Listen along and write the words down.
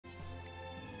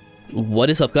What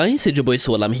is up guys, it's your boy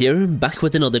Solheim here, back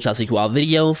with another Classic WoW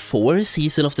video for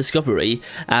Season of Discovery.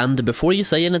 And before you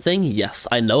say anything, yes,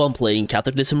 I know I'm playing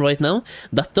Cataclysm right now.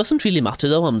 That doesn't really matter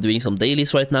though. I'm doing some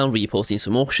dailies right now, reposting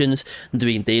some auctions,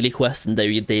 doing daily quests and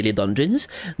daily dungeons.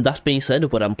 That being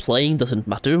said, what I'm playing doesn't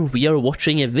matter. We are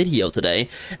watching a video today,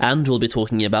 and we'll be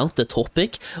talking about the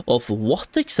topic of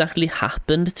what exactly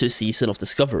happened to Season of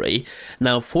Discovery.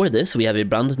 Now for this, we have a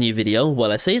brand new video.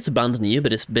 Well, I say it's brand new,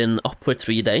 but it's been up for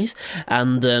 3 days.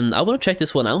 And I want to check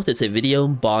this one out. It's a video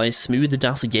by Smooth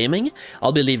Jazz Gaming.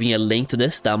 I'll be leaving a link to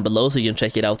this down below so you can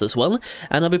check it out as well,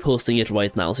 and I'll be posting it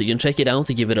right now so you can check it out,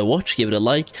 give it a watch, give it a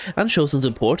like, and show some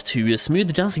support to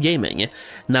Smooth Jazz Gaming.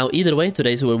 Now either way,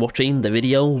 today we're watching the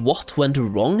video what went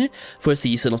wrong for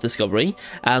Season of Discovery,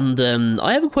 and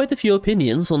I have quite a few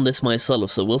opinions on this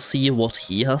myself, so we'll see what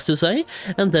he has to say,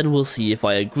 and then we'll see if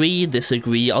I agree,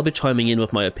 disagree. I'll be chiming in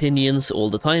with my opinions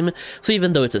all the time, so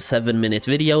even though it's a 7-minute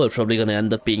video, it's probably going to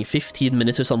end up being 15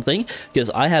 minutes or something, because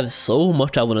I have so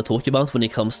much I want to talk about when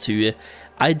it comes to,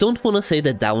 I don't want to say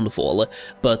the downfall,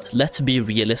 but let's be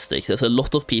realistic. There's a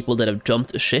lot of people that have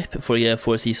jumped ship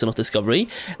for Season of Discovery,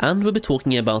 and we'll be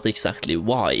talking about exactly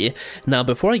why. Now,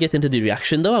 before I get into the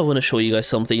reaction though, I want to show you guys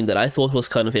something that I thought was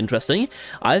kind of interesting.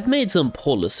 I've made some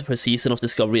polls for Season of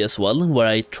Discovery as well, where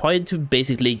I tried to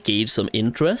basically gauge some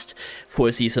interest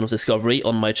for Season of Discovery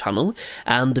on my channel,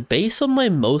 and based on my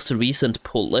most recent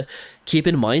poll, keep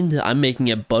in mind, I'm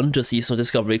making a bunch of Season of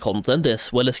Discovery content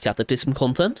as well as Cataclysm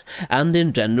content, and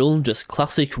in general, just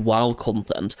classic WoW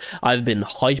content. I've been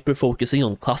hyper-focusing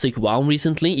on classic WoW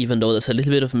recently, even though there's a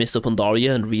little bit of Mists of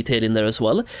Pandaria and retail in there as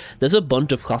well. There's a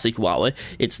bunch of classic WoW.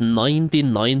 It's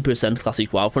 99%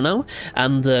 classic WoW for now,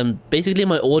 and basically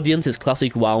my audience is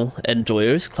classic WoW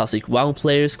enjoyers, classic WoW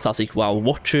players, classic WoW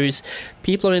watchers.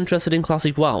 People are interested in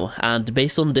classic WoW, and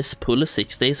based on this poll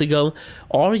 6 days ago,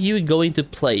 are you going to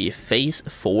play Phase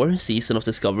 4 Season of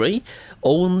Discovery?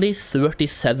 Only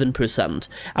 37%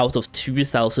 out of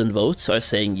 2,000 votes are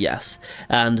saying yes,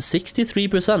 and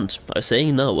 63% are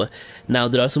saying no. Now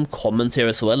there are some comments here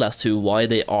as well as to why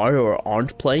they are or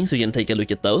aren't playing, so you can take a look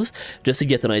at those, just to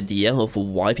get an idea of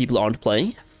why people aren't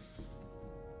playing.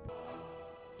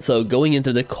 So going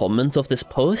into the comments of this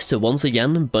post, once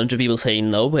again, a bunch of people saying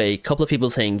no, a couple of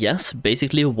people saying yes,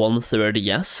 basically 1/3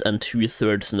 yes and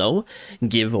 2/3 no,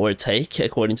 give or take,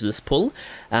 according to this poll.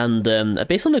 And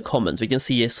based on the comments, we can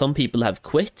see some people have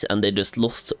quit and they just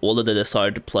lost all of the desire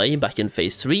to play back in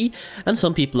Phase 3, and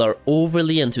some people are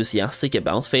overly enthusiastic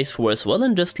about Phase 4 as well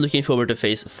and just looking forward to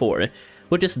Phase 4.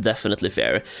 Which is definitely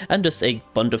fair, and just a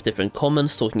bunch of different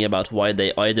comments talking about why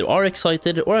they either are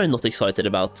excited or are not excited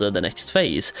about the next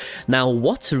phase. Now,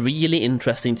 what's really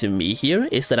interesting to me here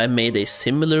is that I made a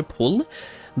similar poll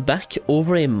back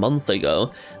over a month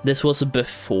ago. This was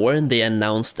before they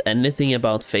announced anything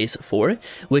about Phase 4,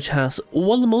 which has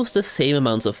almost the same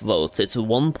amounts of votes. It's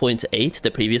 1.8,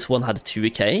 the previous one had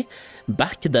 2k.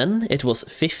 Back then, it was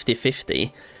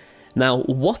 50-50. Now,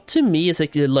 what to me is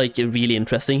like really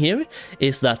interesting here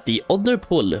is that the other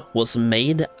poll was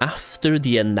made after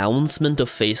the announcement of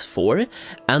Phase 4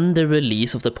 and the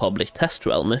release of the public test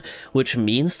realm, which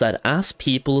means that as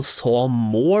people saw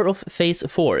more of Phase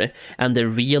 4 and they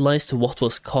realized what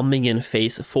was coming in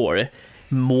Phase 4,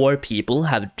 more people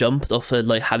have jumped off,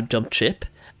 have jumped ship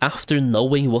after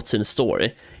knowing what's in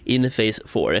store in Phase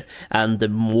 4, and the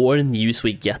more news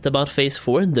we get about Phase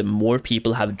 4, the more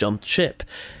people have jumped ship.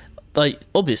 Like,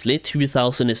 obviously,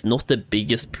 2,000 is not the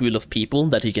biggest pool of people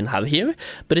that you can have here,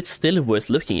 but it's still worth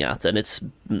looking at, and it's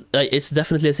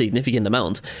definitely a significant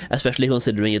amount, especially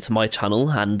considering it's my channel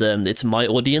and it's my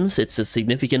audience. It's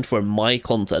significant for my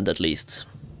content, at least.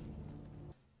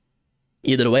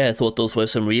 Either way, I thought those were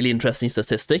some really interesting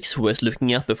statistics worth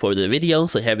looking at before the video,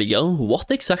 so here we go. What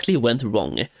exactly went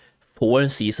wrong for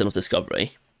Season of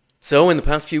Discovery? So in the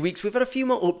past few weeks we've had a few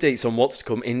more updates on what's to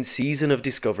come in Season of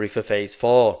Discovery for Phase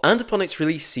 4, and upon its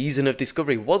release, Season of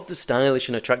Discovery was the stylish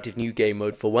and attractive new game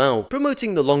mode for WoW,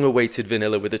 promoting the long-awaited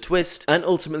vanilla with a twist, and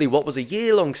ultimately what was a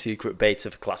year-long secret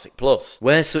beta for Classic Plus,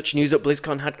 where such news at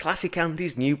BlizzCon had Classic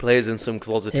Andes, new players and some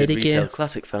closeted retail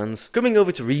Classic fans coming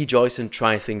over to rejoice and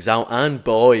try things out, and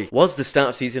boy, was the start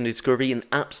of Season of Discovery an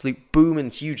absolute boom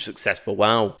and huge success for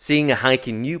WoW, seeing a hike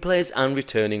in new players and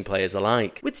returning players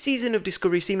alike, with Season of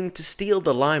Discovery seeming starting to steal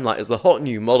the limelight as the hot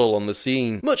new model on the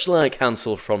scene, much like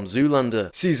Hansel from Zoolander.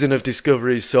 Season of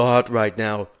Discovery is so hot right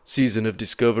now. Season of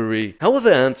Discovery. However,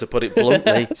 and to put it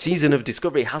bluntly, Season of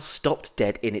Discovery has stopped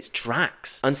dead in its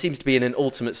tracks and seems to be in an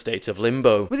ultimate state of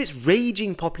limbo, with its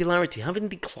raging popularity having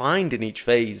declined in each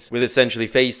phase. With essentially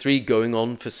phase 3 going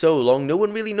on for so long, no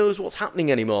one really knows what's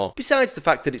happening anymore, besides the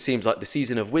fact that it seems like the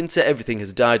season of winter, everything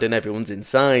has died and everyone's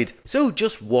inside. So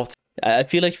just what? I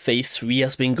feel like phase 3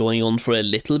 has been going on for a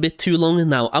little bit too long.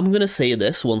 Now, I'm gonna say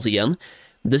this once again.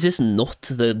 This is not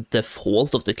the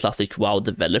fault of the Classic WoW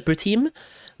developer team,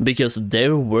 because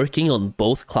they're working on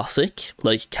both Classic,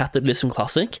 like Cataclysm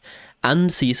Classic,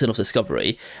 and Season of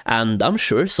Discovery, and I'm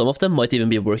sure some of them might even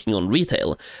be working on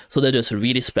retail, so they're just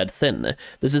really spread thin.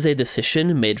 This is a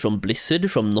decision made from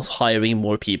Blizzard from not hiring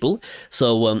more people,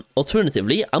 so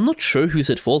alternatively, I'm not sure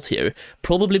who's at fault here.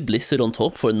 Probably Blizzard on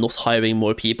top for not hiring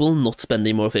more people, not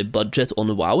spending more of a budget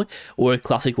on WoW, or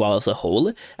Classic WoW as a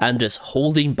whole, and just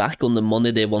holding back on the money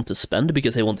they want to spend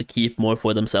because they want to keep more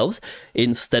for themselves,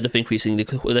 instead of increasing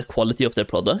the quality of their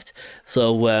product.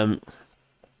 So,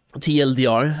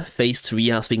 TLDR, phase 3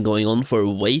 has been going on for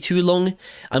way too long.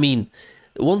 I mean,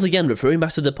 once again, referring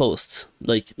back to the posts,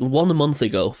 like 1 month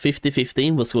ago,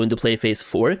 50/50 was going to play phase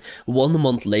 4, 1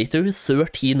 month later,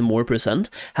 13% more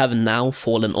have now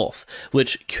fallen off,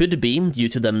 which could be due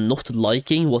to them not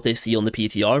liking what they see on the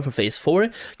PTR for phase 4,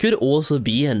 could also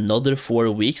be another 4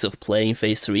 weeks of playing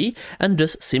phase 3 and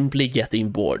just simply getting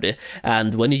bored.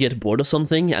 And when you get bored of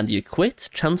something and you quit,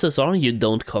 chances are you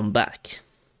don't come back.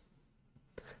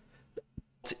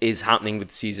 What is happening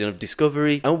with Season of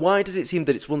Discovery, and why does it seem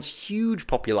that its once huge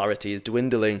popularity is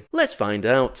dwindling? Let's find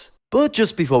out. But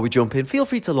just before we jump in, feel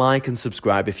free to like and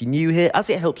subscribe if you're new here,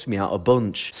 as it helps me out a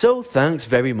bunch. So thanks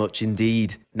very much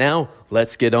indeed. Now,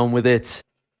 let's get on with it.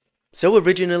 So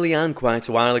originally, and quite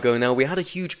a while ago now, we had a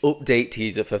huge update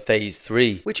teaser for Phase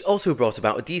 3, which also brought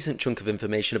about a decent chunk of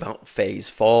information about Phase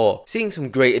 4, seeing some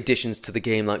great additions to the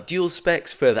game like dual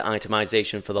specs, further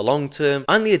itemization for the long term,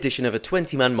 and the addition of a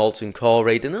 20-man Molten Core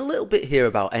raid, and a little bit here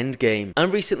about endgame.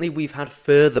 And recently we've had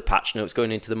further patch notes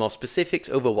going into the more specifics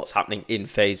over what's happening in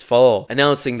Phase 4,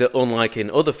 announcing that unlike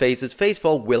in other phases, Phase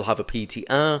 4 will have a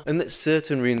PTR, and that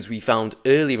certain runes we found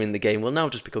earlier in the game will now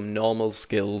just become normal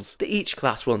skills that each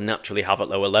class will naturally have at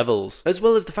lower levels, as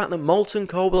well as the fact that Molten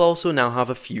Core will also now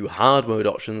have a few hard mode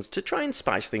options to try and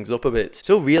spice things up a bit.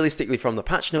 So realistically, from the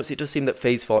patch notes, it does seem that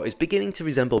Phase 4 is beginning to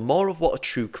resemble more of what a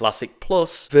true Classic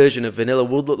Plus version of Vanilla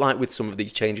would look like with some of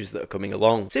these changes that are coming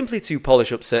along, simply to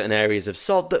polish up certain areas of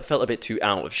SOD that felt a bit too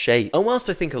out of shape. And whilst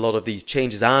I think a lot of these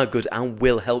changes are good and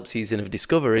will help Season of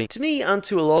Discovery, to me and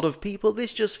to a lot of people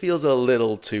this just feels a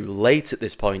little too late at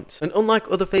this point. And unlike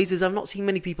other phases, I've not seen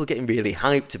many people getting really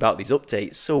hyped about these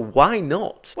updates, so why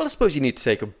not? Well, I suppose you need to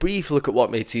take a brief look at what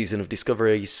made Season of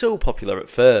Discovery so popular at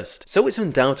first. So it's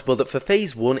undoubtable that for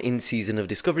Phase 1 in Season of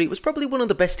Discovery, it was probably one of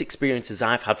the best experiences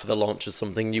I've had for the launch of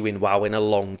something new in WoW in a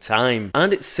long time.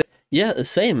 And it's... Yeah,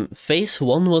 same. Phase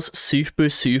 1 was super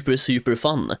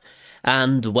fun.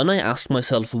 And when I asked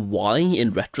myself why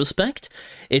in retrospect,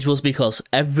 it was because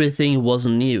everything was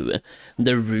new.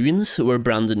 The runes were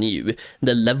brand new,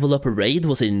 the level up raid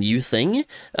was a new thing,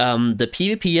 the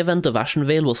PvP event of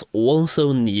Ashenvale was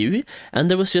also new, and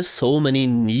there was just so many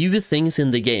new things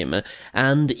in the game.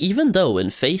 And even though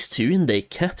in Phase 2 they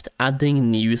kept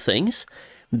adding new things,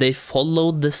 they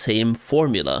followed the same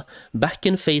formula. Back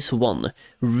in Phase 1,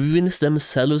 runes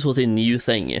themselves was a new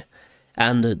thing.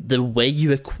 And the way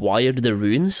you acquired the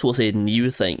runes was a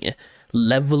new thing.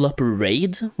 Level up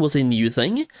raid was a new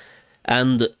thing.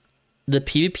 And the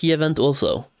PvP event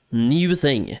also. New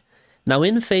thing. Now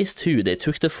in Phase 2 they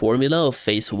took the formula of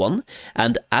Phase 1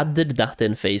 and added that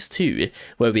in Phase 2,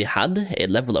 where we had a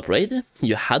level up raid,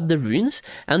 you had the runes,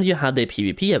 and you had a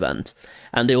PvP event.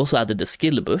 And they also added the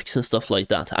skill books and stuff like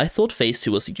that. I thought Phase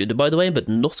 2 was good, by the way, but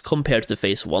not compared to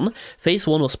Phase 1. Phase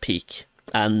 1 was peak.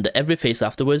 And every phase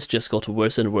afterwards just got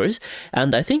worse and worse,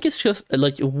 and I think it's just,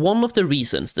 like, one of the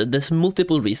reasons, there's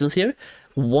multiple reasons here,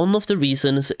 one of the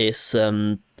reasons is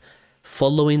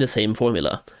following the same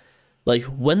formula. Like,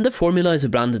 when the formula is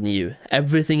brand new,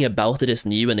 everything about it is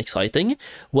new and exciting.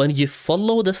 When you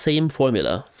follow the same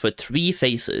formula for 3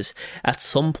 phases, at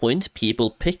some point people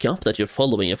pick up that you're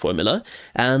following a formula,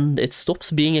 and it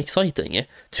stops being exciting.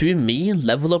 To me,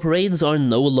 level up raids are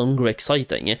no longer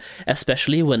exciting,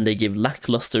 especially when they give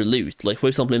lackluster loot. Like, for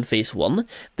example, in Phase 1,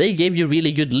 they gave you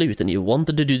really good loot, and you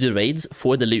wanted to do the raids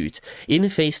for the loot. In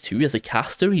Phase 2, as a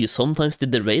caster, you sometimes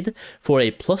did the raid for a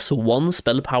 +1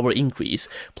 spell power increase,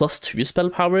 +2 +2 spell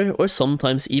power, or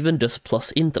sometimes even just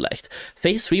plus intellect.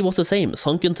 Phase 3 was the same,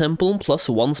 Sunken Temple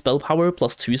 +1 spell power,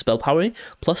 +2 spell power,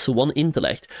 +1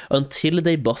 intellect, until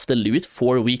they buffed the loot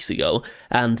 4 weeks ago,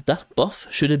 and that buff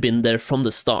should have been there from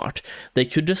the start. They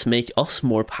could just make us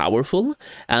more powerful,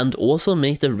 and also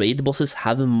make the raid bosses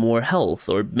have more health,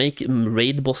 or make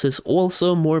raid bosses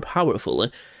also more powerful.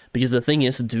 Because the thing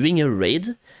is, doing a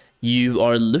raid, you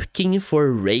are looking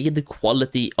for raid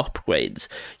quality upgrades.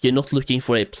 You're not looking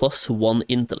for a +1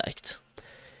 intellect.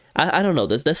 I don't know,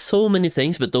 there's so many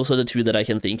things, but those are the two that I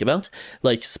can think about.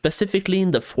 Like, specifically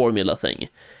in the formula thing.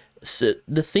 So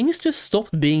the things just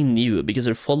stopped being new because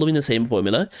they're following the same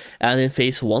formula, and in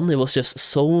phase 1 there was just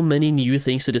so many new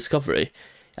things to discover.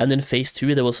 And in phase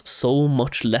 2 there was so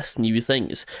much less new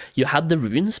things. You had the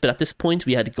runes, but at this point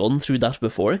we had gone through that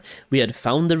before. We had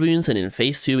found the runes, and in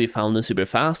phase 2 we found them super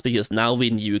fast because now we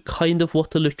knew kind of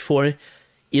what to look for.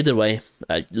 Either way,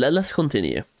 let's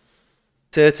continue.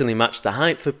 Certainly matched the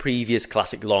hype for previous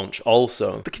Classic launch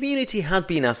also. The community had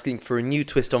been asking for a new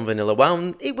twist on Vanilla WoW,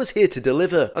 and it was here to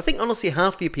deliver. I think honestly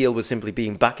half the appeal was simply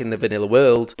being back in the vanilla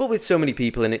world, but with so many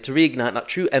people in it to reignite that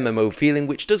true MMO feeling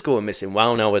which does go amiss in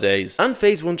WoW nowadays. And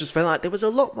phase 1 just felt like there was a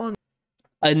lot more.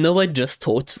 I know I just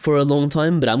talked for a long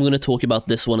time, but I'm going to talk about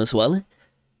this one as well.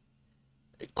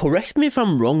 Correct me if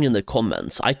I'm wrong in the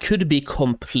comments, I could be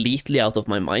completely out of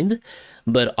my mind,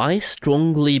 but I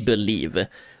strongly believe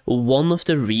one of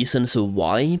the reasons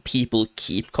why people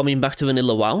keep coming back to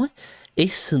Vanilla WoW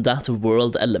is that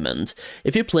world element.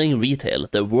 If you're playing retail,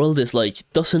 the world is like,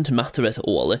 doesn't matter at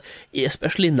all.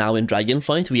 Especially now in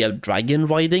Dragonflight, we have dragon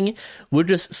riding. We're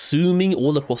just zooming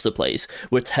all across the place.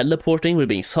 We're teleporting, we're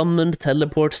being summoned,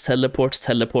 teleports, teleports,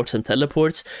 teleports, and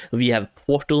teleports. We have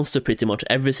portals to pretty much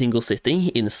every single city,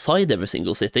 inside every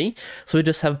single city. So we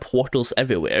just have portals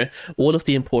everywhere. All of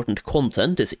the important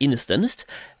content is instanced.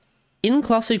 In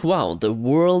Classic WoW, the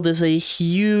world is a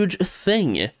huge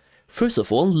thing. First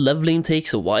of all, leveling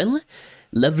takes a while.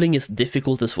 Leveling is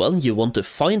difficult as well. You want to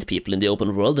find people in the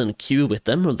open world and queue with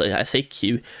them, or I say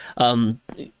queue,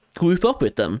 group up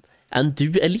with them, and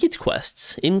do elite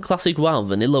quests. In Classic WoW,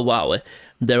 Vanilla WoW,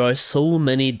 there are so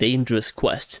many dangerous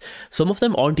quests. Some of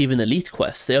them aren't even elite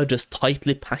quests, they are just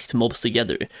tightly packed mobs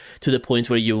together, to the point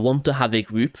where you want to have a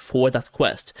group for that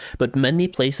quest. But many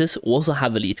places also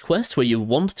have elite quests where you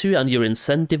want to, and you're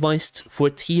incentivized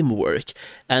for teamwork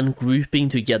and grouping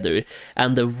together.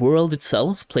 And the world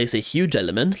itself plays a huge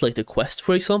element, like the quest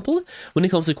for example. When it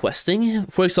comes to questing,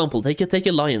 for example, take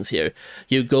Alliance here.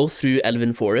 You go through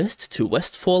Elven Forest to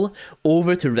Westfall,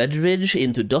 over to Redridge,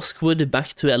 into Duskwood,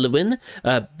 back to Elwyn,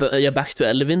 back to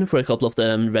Elwyn for a couple of the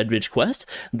Redridge quests,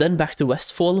 then back to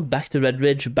Westfall, back to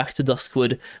Redridge, back to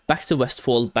Duskwood, back to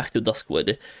Westfall, back to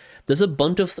Duskwood. There's a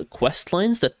bunch of quest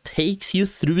lines that takes you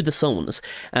through the zones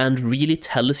and really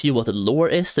tells you what the lore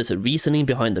is. There's a reasoning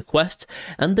behind the quest,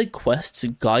 and the quests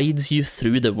guides you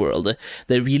through the world.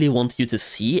 They really want you to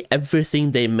see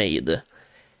everything they made.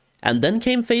 And then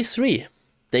came phase 3.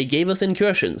 They gave us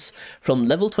incursions. From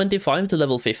level 25 to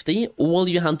level 50, all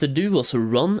you had to do was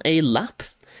run a lap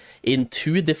in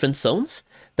 2 different zones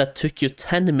that took you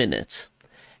 10 minutes.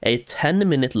 A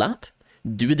 10-minute lap.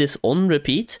 Do this on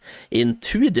repeat in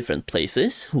 2 different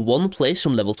places, one place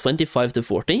from level 25 to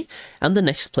 40, and the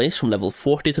next place from level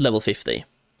 40 to level 50.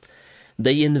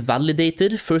 They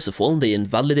invalidated, first of all, they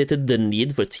invalidated the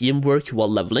need for teamwork while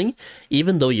leveling.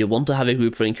 Even though you want to have a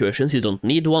group for incursions, you don't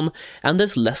need one, and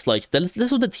there's less of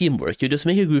the teamwork. You just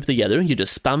make a group together, you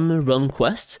just spam run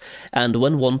quests, and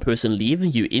when one person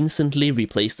leaves, you instantly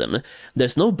replace them.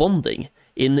 There's no bonding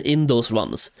in those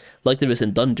runs, like there is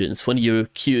in dungeons, when you're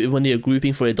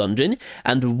grouping for a dungeon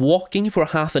and walking for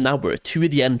half an hour to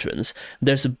the entrance.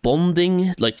 There's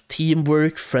bonding, like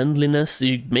teamwork, friendliness,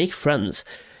 you make friends.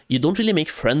 You don't really make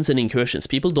friends in incursions.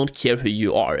 People don't care who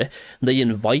you are. They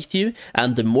invite you,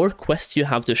 and the more quests you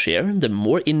have to share, the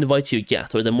more invites you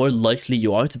get, or the more likely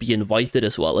you are to be invited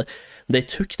as well. They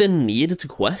took the need to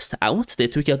quest out, they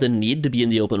took out the need to be in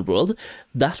the open world.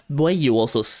 That way you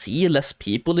also see less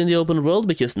people in the open world,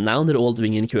 because now they're all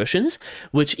doing incursions,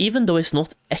 which even though it's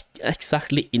not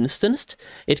exactly instanced,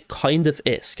 it kind of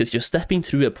is, because you're stepping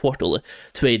through a portal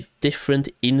to a different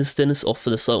instance of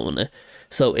the zone.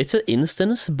 So it's an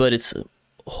instance, but it's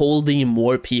holding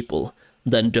more people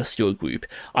than just your group.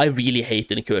 I really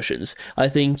hate incursions. I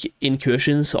think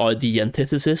incursions are the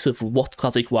antithesis of what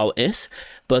Classic WoW is,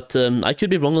 but I could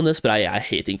be wrong on this, but I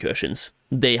hate incursions.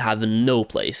 They have no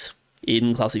place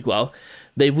in Classic WoW.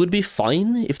 They would be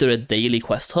fine if they're a daily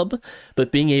quest hub,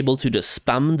 but being able to just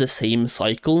spam the same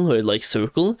cycle, or like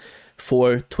circle,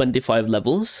 for 25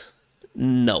 levels,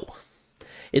 no.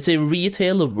 It's a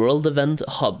retail world event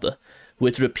hub,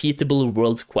 with repeatable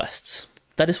world quests.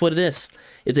 That is what it is.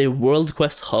 It's a world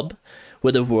quest hub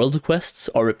where the world quests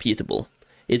are repeatable.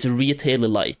 It's retail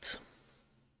light.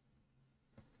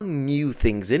 New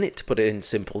things in it, to put it in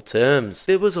simple terms.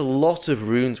 There was a lot of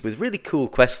runes with really cool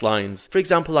quest lines. For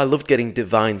example, I loved getting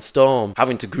Divine Storm,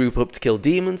 having to group up to kill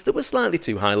demons that were slightly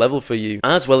too high level for you,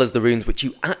 as well as the runes which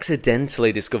you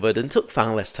accidentally discovered and took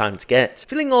far less time to get,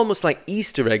 feeling almost like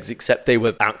Easter eggs except they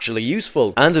were actually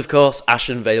useful. And of course,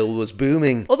 Ashen Veil was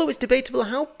booming, although it's debatable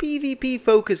how PvP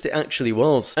focused it actually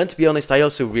was. And to be honest, I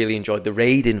also really enjoyed the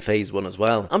raid in Phase 1 as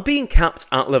well. And being capped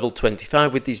at level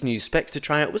 25 with these new specs to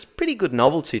try out was pretty good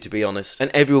novelty, to be honest,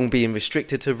 and everyone being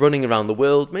restricted to running around the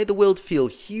world made the world feel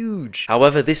huge.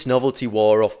 However, this novelty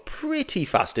wore off pretty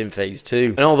fast in Phase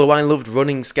 2, and although I loved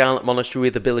running Scarlet Monastery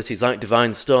with abilities like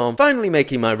Divine Storm, finally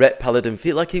making my Ret Paladin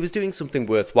feel like he was doing something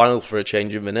worthwhile for a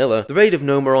change in vanilla, the raid of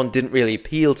Nomeron didn't really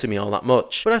appeal to me all that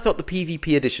much, but I thought the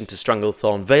PvP addition to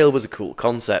Stranglethorn Vale was a cool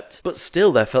concept. But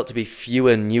still, there felt to be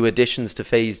fewer new additions to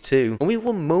Phase 2, and we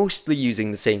were mostly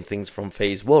using the same things from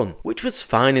Phase 1, which was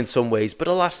fine in some ways, but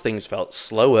alas, things felt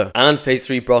slower. And Phase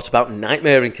 3 brought about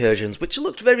nightmare incursions, which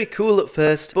looked very cool at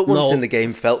first, but once in the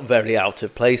game felt very out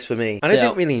of place for me, and I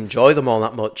didn't really enjoy them all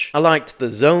that much. I liked the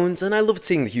zones, and I loved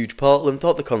seeing the huge portal and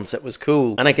thought the concept was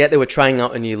cool. And I get they were trying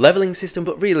out a new leveling system,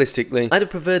 but realistically, I'd have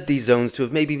preferred these zones to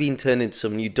have maybe been turned into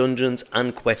some new dungeons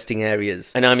and questing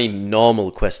areas. And I mean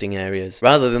normal questing areas,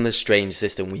 rather than the strange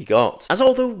system we got. As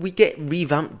although we get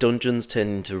revamped dungeons turned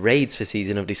into raids for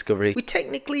Season of Discovery, we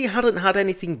technically hadn't had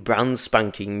anything brand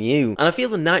spanking new, and I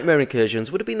feel the nightmare incursions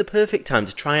would have been the perfect time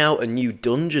to try out a new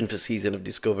dungeon for Season of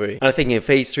Discovery. And I think in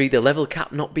Phase 3, the level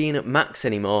cap not being at max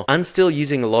anymore, and still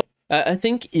using a lot. I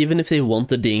think even if they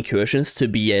wanted the incursions to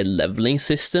be a leveling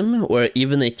system, or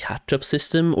even a catch-up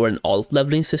system, or an alt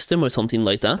leveling system, or something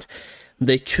like that,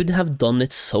 they could have done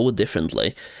it so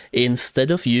differently.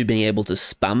 Instead of you being able to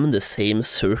spam the same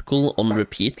circle on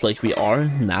repeat like we are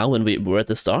now when we were at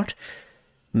the start,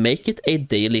 make it a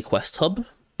daily quest hub,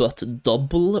 but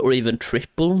double or even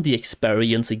triple the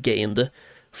experience gained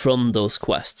from those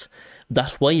quests.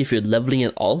 That way, if you're leveling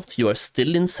an alt, you are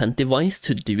still incentivized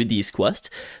to do these quests,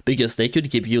 because they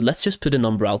could give you, let's just put a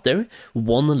number out there,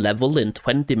 1 level in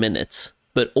 20 minutes,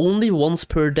 but only once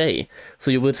per day.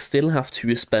 So you would still have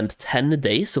to spend 10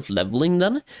 days of leveling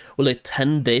then, or like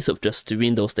 10 days of just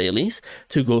doing those dailies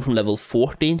to go from level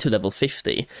 14 to level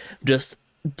 50. Just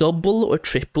double or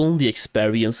triple the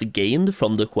experience gained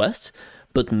from the quests,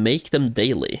 but make them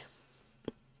daily.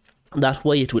 That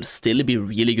way it would still be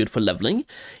really good for leveling.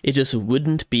 It just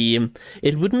wouldn't be,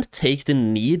 it wouldn't take the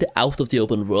need out of the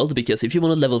open world, because if you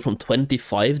want to level from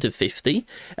 25 to 50,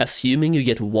 assuming you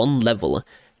get 1 level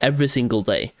every single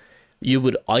day, you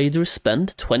would either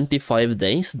spend 25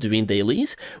 days doing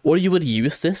dailies, or you would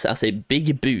use this as a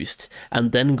big boost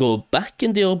and then go back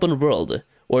in the open world,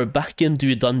 or back and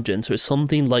do dungeons or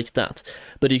something like that,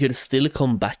 but you could still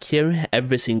come back here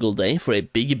every single day for a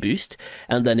big boost,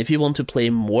 and then if you want to play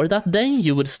more that day,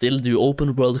 you would still do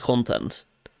open world content.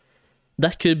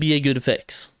 That could be a good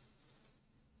fix.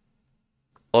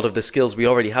 A lot of the skills we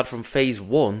already had from Phase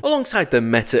 1, alongside the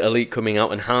Meta Elite coming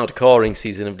out and hardcoring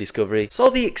Season of Discovery, saw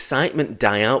the excitement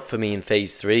die out for me in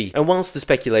Phase 3. And whilst the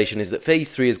speculation is that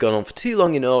Phase 3 has gone on for too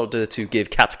long in order to give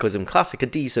Cataclysm Classic a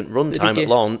decent runtime at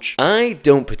launch, I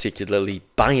don't particularly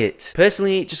buy it.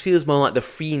 Personally, it just feels more like the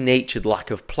free-natured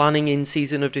lack of planning in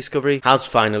Season of Discovery has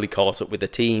finally caught up with the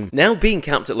team. Now, being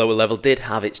capped at lower level did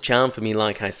have its charm for me,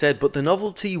 like I said, but the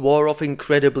novelty wore off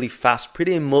incredibly fast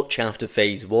pretty much after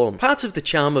Phase 1. Part of the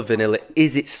charm of vanilla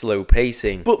is its slow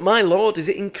pacing, but my lord, is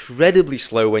it incredibly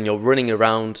slow when you're running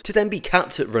around, to then be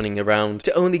capped at running around,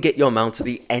 to only get your mount at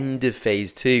the end of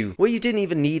Phase 2, where you didn't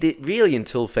even need it really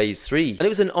until Phase 3, and it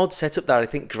was an odd setup that I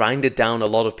think grinded down a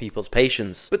lot of people's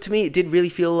patience. But to me, it did really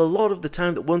feel a lot of the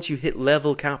time that once you hit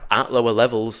level cap at lower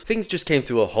levels, things just came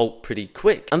to a halt pretty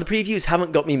quick, and the previews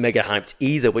haven't got me mega hyped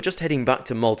either. We're just heading back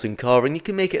to Molten Core, and you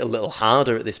can make it a little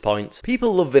harder at this point.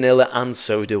 People love vanilla, and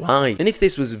so do I, and if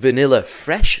this was vanilla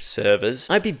fresh servers,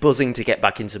 I'd be buzzing to get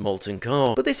back into Molten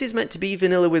Core. But this is meant to be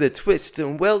vanilla with a twist,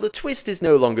 and well, the twist is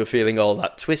no longer feeling all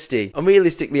that twisty. And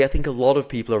realistically, I think a lot of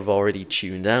people have already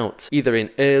tuned out, either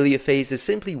in earlier phases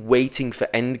simply waiting for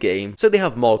endgame so they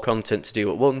have more content to do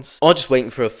at once, or just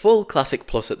waiting for a full Classic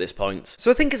Plus at this point.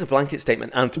 So I think as a blanket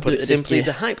statement, and to put it simply,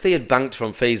 the hype they had banked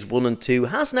from Phase 1 and 2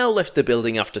 has now left the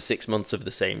building after 6 months of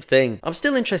the same thing. I'm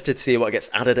still interested to see what gets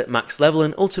added at max level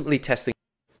and ultimately testing.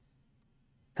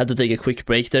 Had to take a quick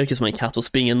break there because my cat was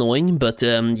being annoying, but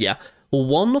yeah.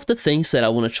 One of the things that I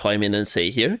want to chime in and say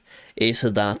here is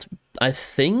that I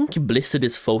think Blizzard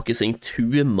is focusing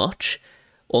too much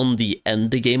on the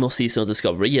end game of Season of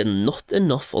Discovery and not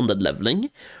enough on the leveling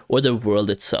or the world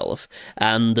itself.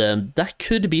 And that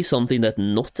could be something that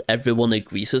not everyone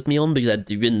agrees with me on, because I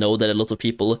do know that a lot of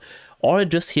people are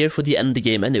just here for the end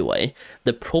game anyway.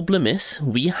 The problem is,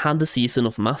 we had the Season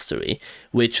of Mastery,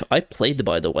 which I played,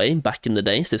 by the way, back in the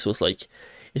days. This was like,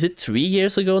 is it 3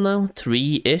 years ago now?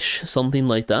 3-ish, something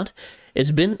like that.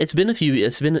 It's been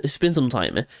some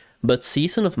time, but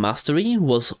Season of Mastery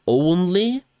was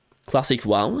only Classic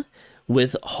WoW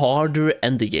with harder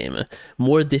endgame,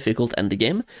 more difficult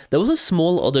endgame. There was a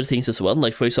small other things as well,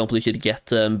 like for example you could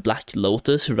get Black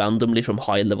Lotus randomly from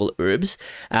high level herbs,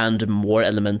 and more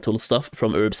elemental stuff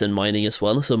from herbs and mining as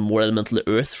well, so more elemental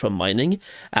earth from mining,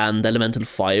 and elemental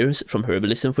fires from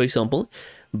herbalism, for example.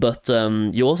 But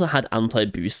you also had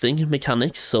anti-boosting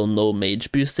mechanics, so no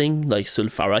mage boosting, like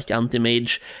Sulfurak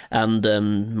anti-mage and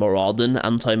Moradin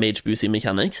anti-mage boosting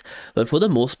mechanics. But for the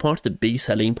most part, the big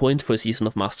selling point for Season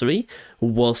of Mastery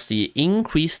was the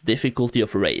increased difficulty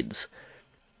of raids,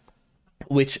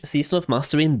 which Season of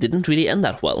Mastery didn't really end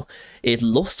that well. It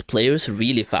lost players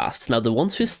really fast. Now, the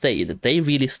ones who stayed, they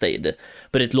really stayed,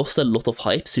 but it lost a lot of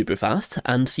hype super fast,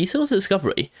 and Season of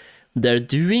Discovery, they're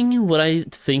doing what I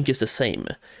think is the same.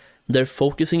 They're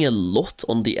focusing a lot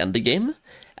on the endgame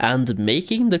and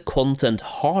making the content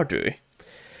harder.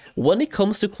 When it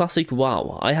comes to Classic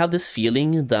WoW, I have this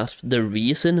feeling that the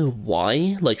reason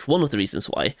why, like one of the reasons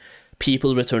why,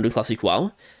 people return to Classic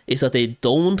WoW is that they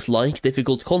don't like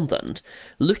difficult content.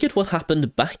 Look at what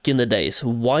happened back in the days.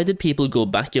 Why did people go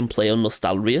back and play on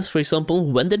Nostalrius, for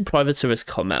example? When did private servers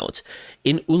come out?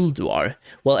 In Ulduar.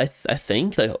 Well, I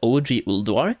think like OG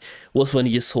Ulduar was when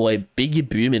you saw a big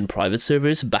boom in private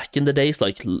servers back in the days,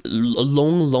 like a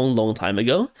long time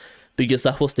ago, because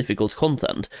that was difficult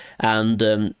content.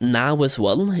 And now as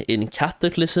well, in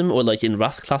Cataclysm or like in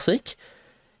Wrath Classic,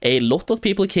 a lot of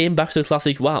people came back to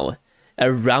Classic WoW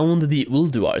around the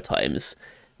Ulduar times.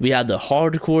 We had the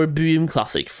hardcore boom,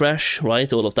 Classic Fresh,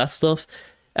 right, all of that stuff,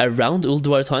 around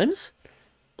Ulduar times.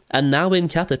 And now in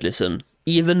Cataclysm,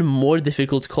 even more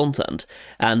difficult content.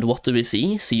 And what do we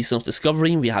see? Season of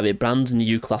Discovery, we have a brand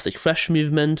new Classic Fresh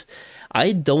movement.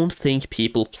 I don't think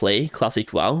people play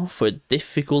Classic WoW for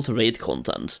difficult raid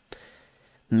content.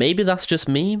 Maybe that's just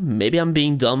me, maybe I'm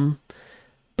being dumb,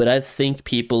 but I think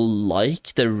people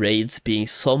like the raids being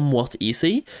somewhat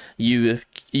easy. You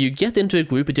get into a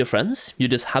group with your friends, you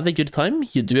just have a good time,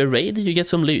 you do a raid, you get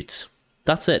some loot.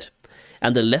 That's it.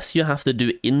 And the less you have to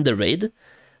do in the raid,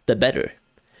 the better.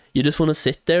 You just want to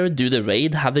sit there, do the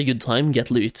raid, have a good time,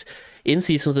 get loot. In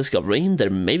Season of Discovery,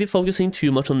 they're maybe focusing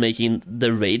too much on making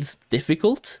the raids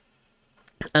difficult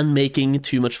and making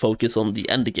too much focus on the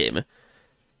end game.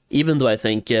 Even though I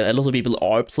think a lot of people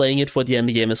are playing it for the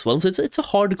end game as well, so it's a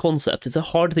hard concept, it's a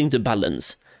hard thing to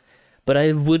balance. But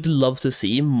I would love to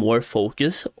see more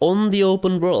focus on the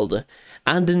open world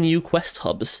and the new quest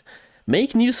hubs.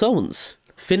 Make new zones,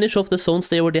 finish off the zones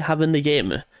they already have in the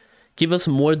game. Give us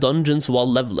more dungeons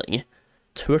while leveling.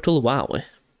 Turtle WoW.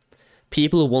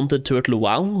 People wanted Turtle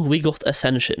WoW, we got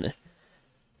Ascension.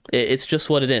 It's just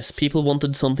what it is, people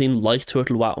wanted something like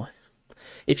Turtle WoW.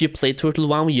 If you played Turtle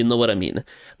WoW, you know what I mean.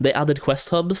 They added quest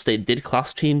hubs, they did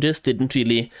class changes, didn't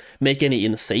really make any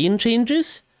insane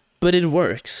changes, but it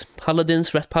works.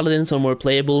 Paladins, Ret Paladins are more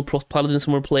playable, Prot Paladins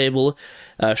are more playable,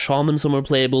 Shamans are more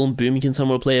playable, Boomkins are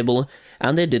more playable,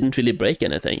 and they didn't really break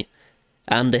anything.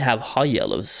 And they have High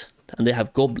Elves, and they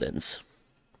have Goblins.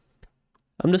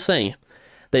 I'm just saying.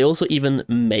 They also even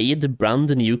made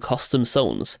brand new custom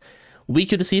zones. We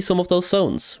could see some of those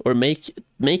zones, or make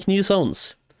new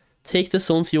zones. Take the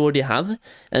zones you already have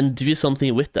and do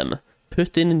something with them.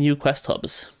 Put in new quest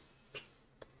hubs.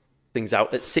 Things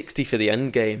out at 60 for the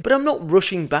end game, but I'm not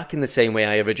rushing back in the same way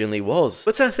I originally was.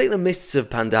 But I think the Mists of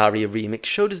Pandaria remix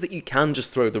showed us that you can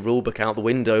just throw the rulebook out the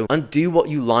window and do what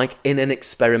you like in an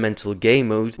experimental game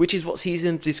mode, which is what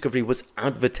Season of Discovery was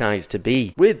advertised to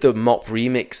be, with the Mop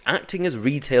remix acting as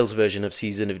retail's version of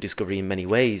Season of Discovery in many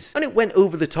ways. And it went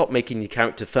over the top, making your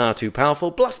character far too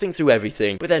powerful, blasting through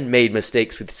everything, but then made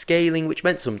mistakes with scaling, which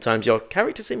meant sometimes your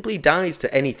character simply dies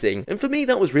to anything, and for me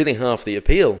that was really half the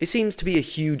appeal. It seems to be a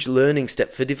huge learning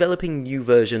step for developing new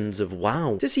versions of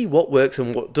WoW, to see what works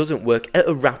and what doesn't work at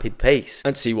a rapid pace,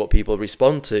 and see what people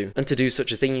respond to. And to do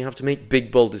such a thing you have to make big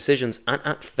bold decisions and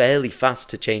act fairly fast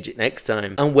to change it next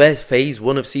time. And where Phase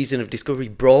 1 of Season of Discovery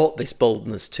brought this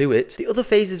boldness to it, the other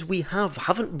phases we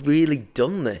haven't really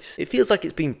done this. It feels like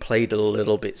it's been played a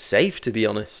little bit safe, to be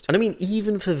honest. And I mean,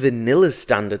 even for vanilla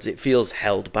standards it feels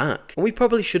held back. And we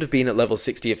probably should have been at level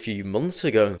 60 a few months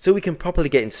ago, so we can properly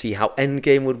get and see how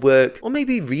endgame would work, or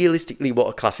maybe really realistically what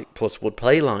a Classic Plus would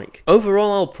play like.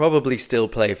 Overall, I'll probably still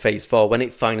play Phase 4 when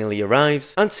it finally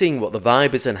arrives, and seeing what the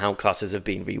vibe is and how classes have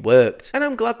been reworked. And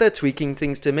I'm glad they're tweaking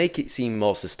things to make it seem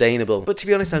more sustainable, but to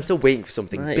be honest, I'm still waiting for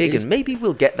something big, and maybe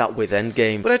we'll get that with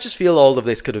Endgame. But I just feel all of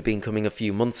this could have been coming a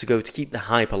few months ago to keep the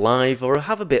hype alive, or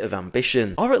have a bit of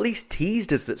ambition, or at least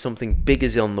teased us that something big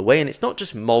is on the way and it's not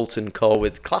just molten core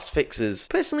with class fixes.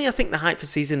 Personally, I think the hype for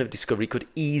Season of Discovery could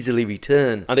easily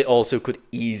return, and it also could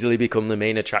easily become the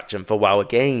main attraction for WoW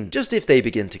again, just if they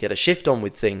begin to get a shift on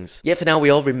with things. Yet for now, we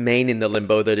all remain in the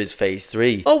limbo that is Phase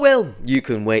 3. Oh well, you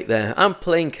can wait there. I'm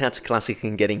playing Cataclysm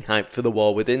and getting hyped for the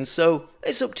War Within, so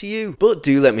it's up to you. But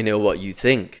do let me know what you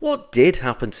think. What did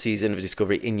happen to Season of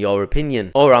Discovery in your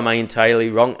opinion? Or am I entirely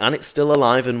wrong and it's still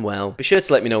alive and well? Be sure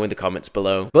to let me know in the comments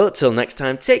below. But till next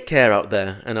time, take care out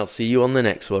there, and I'll see you on the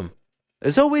next one.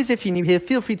 As always, if you're new here,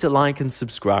 feel free to like and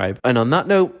subscribe. And on that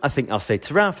note, I think I'll say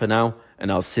ta-ra for now,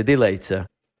 and I'll see you later.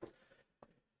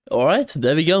 Alright,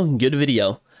 there we go, good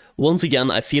video. Once again,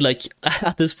 I feel like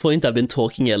at this point I've been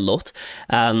talking a lot,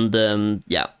 and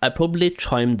yeah, I probably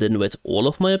chimed in with all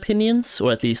of my opinions,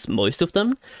 or at least most of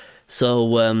them.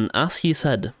 So, as he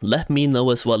said, let me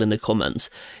know as well in the comments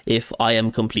if I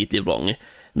am completely wrong.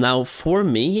 Now, for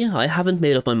me, I haven't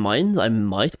made up my mind. I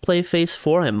might play Phase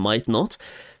 4, I might not.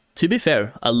 To be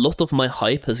fair, a lot of my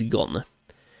hype has gone.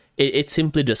 It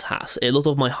simply just has. A lot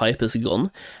of my hype is gone,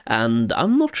 and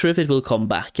I'm not sure if it will come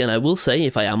back. And I will say,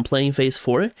 if I am playing Phase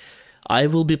 4, I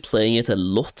will be playing it a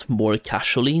lot more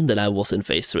casually than I was in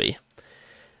Phase 3.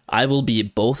 I will be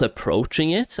both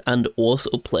approaching it and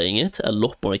also playing it a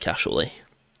lot more casually.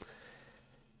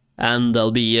 And I'll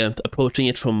be approaching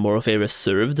it from more of a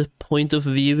reserved point of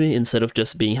view instead of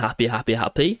just being happy, happy,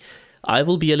 happy. I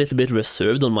will be a little bit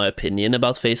reserved on my opinion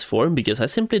about Phase 4 because I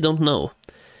simply don't know.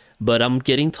 But I'm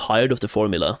getting tired of the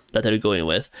formula that they're going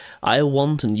with. I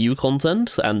want new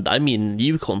content, and I mean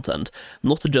new content,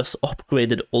 not just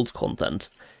upgraded old content.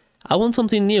 I want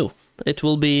something new. It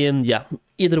will be, yeah,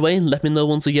 either way, let me know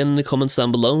once again in the comments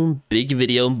down below. Big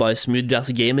video by Smooth Jazz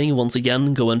Gaming, once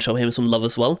again, go and show him some love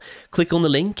as well. Click on the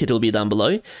link, it will be down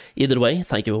below. Either way,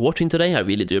 thank you for watching today, I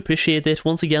really do appreciate it.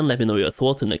 Once again, let me know your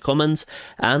thoughts in the comments,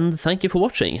 and thank you for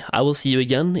watching. I will see you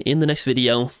again in the next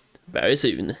video very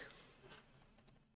soon.